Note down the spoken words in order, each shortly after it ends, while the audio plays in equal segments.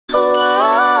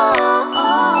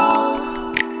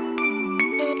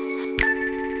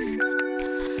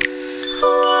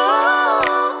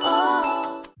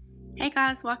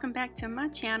guys, welcome back to my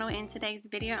channel. In today's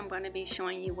video I'm going to be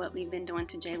showing you what we've been doing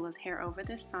to Jayla's hair over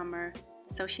the summer.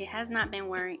 So she has not been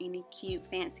wearing any cute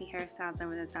fancy hairstyles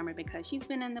over the summer because she's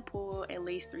been in the pool at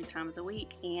least 3 times a week,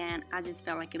 and I just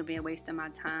felt like it'll be a waste of my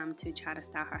time to try to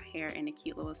style her hair in a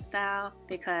cute little style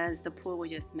because the pool would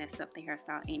just mess up the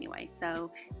hairstyle anyway.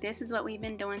 So this is what we've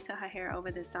been doing to her hair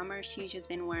over the summer. She's just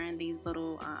been wearing these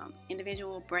little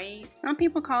individual braids. Some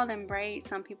people call them braids,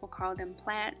 some people call them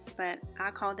plaits, but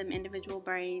I call them individual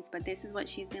braids. But this is what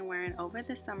she's been wearing over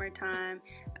the summertime.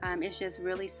 It's just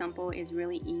really simple, it's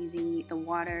really easy. The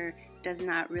water does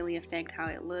not really affect how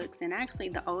it looks, and actually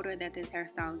the older that this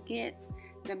hairstyle gets,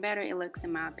 the better it looks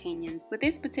in my opinion. With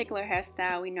this particular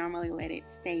hairstyle, we normally let it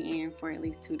stay in for at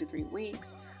least 2 to 3 weeks.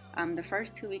 The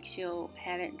first 2 weeks she'll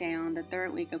have it down. The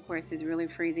third week, of course, is really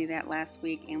frizzy that last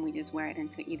week, and we just wear it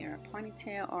into either a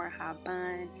ponytail or a high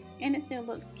bun, and it still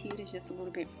looks cute. It's just a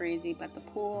little bit frizzy, but the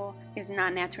pool is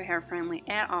not natural hair friendly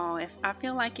at all. I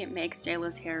feel like it makes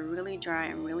Jayla's hair really dry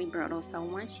and really brittle, so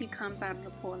once she comes out of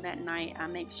the pool that night, I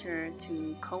make sure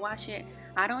to co-wash it.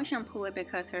 I don't shampoo it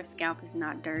because her scalp is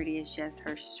not dirty, it's just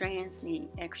her strands need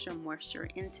extra moisture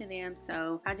into them.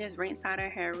 So I just rinse out her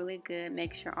hair really good,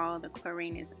 make sure all the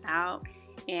chlorine is out,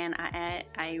 and I add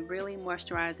a really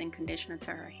moisturizing conditioner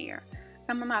to her hair.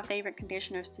 Some of my favorite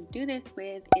conditioners to do this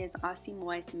with is Aussie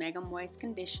Moist Mega Moist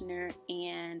Conditioner,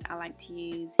 and I like to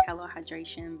use Hello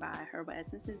Hydration by Herbal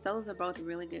Essences. Those are both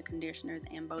really good conditioners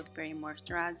and both very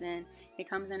moisturizing. It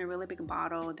comes in a really big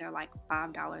bottle. They're like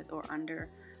 $5 or under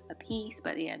a piece,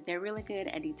 but yeah, they're really good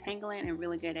at detangling and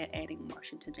really good at adding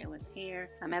moisture to Jayla's hair.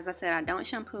 As I said, I don't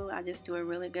shampoo, I just do a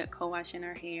really good co-wash in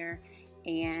her hair,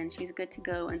 and she's good to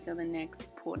go until the next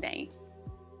pool day.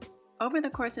 Over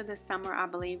the course of the summer, I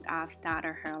believe I've styled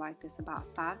her hair like this about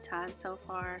 5 times so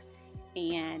far,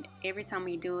 and every time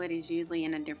we do it is usually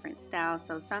in a different style.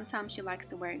 So sometimes she likes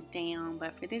to wear it down,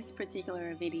 but for this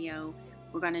particular video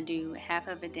we're going to do half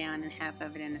of it down and half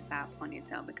of it in a side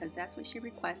ponytail because that's what she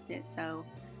requested. So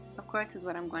of course is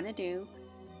what I'm going to do.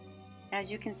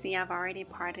 As you can see, I've already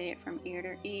parted it from ear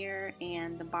to ear,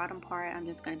 and the bottom part I'm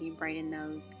just going to be braiding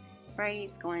those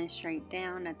braids going straight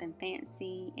down, nothing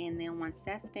fancy. And then once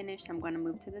that's finished, I'm going to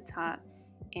move to the top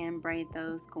and braid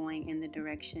those going in the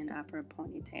direction of her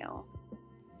ponytail.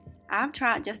 I've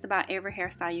tried just about every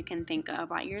hairstyle you can think of.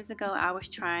 Like years ago, I was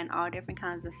trying all different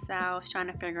kinds of styles, trying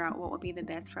to figure out what would be the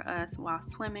best for us while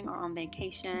swimming or on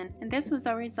vacation. And this was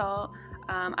a result.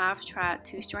 I've tried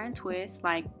 2-strand twists.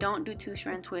 Like, don't do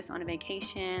 2-strand twists on a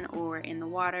vacation or in the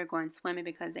water going swimming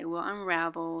because they will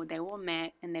unravel, they will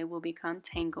mat, and they will become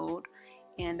tangled,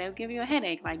 and they'll give you a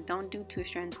headache. Like, don't do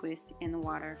 2-strand twists in the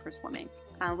water for swimming.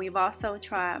 We've also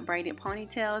tried braided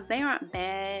ponytails. They aren't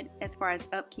bad as far as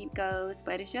upkeep goes,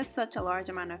 but it's just such a large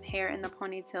amount of hair in the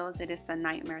ponytails that it's a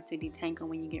nightmare to detangle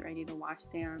when you get ready to wash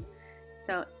them.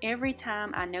 So every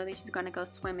time I know that she's going to go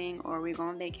swimming or we're going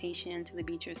on vacation to the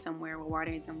beach or somewhere where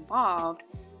water is involved,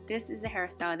 this is the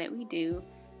hairstyle that we do.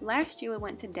 Last year we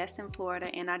went to Destin, Florida,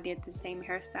 and I did the same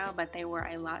hairstyle, but they were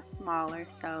a lot smaller.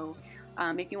 So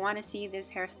if you want to see this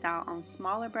hairstyle on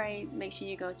smaller braids, make sure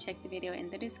you go check the video in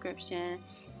the description.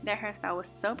 That hairstyle was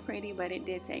so pretty, but it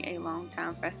did take a long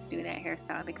time for us to do that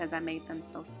hairstyle because I made them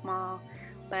so small.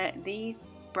 But these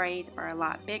braids are a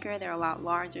lot bigger, they're a lot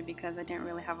larger because I didn't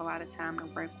really have a lot of time to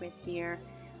work with here.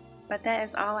 But that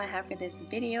is all I have for this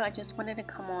video. I just wanted to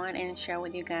come on and share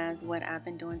with you guys what I've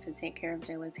been doing to take care of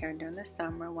Jayla's hair during the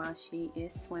summer while she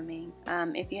is swimming.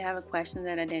 If you have a question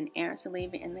that I didn't answer,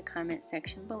 leave it in the comment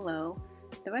section below.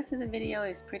 The rest of the video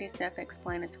is pretty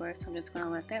self-explanatory, so I'm just going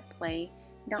to let that play.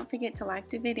 Don't forget to like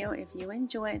the video if you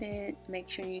enjoyed it. Make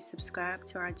sure you subscribe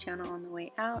to our channel on the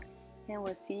way out, and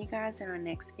we'll see you guys in our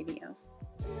next video.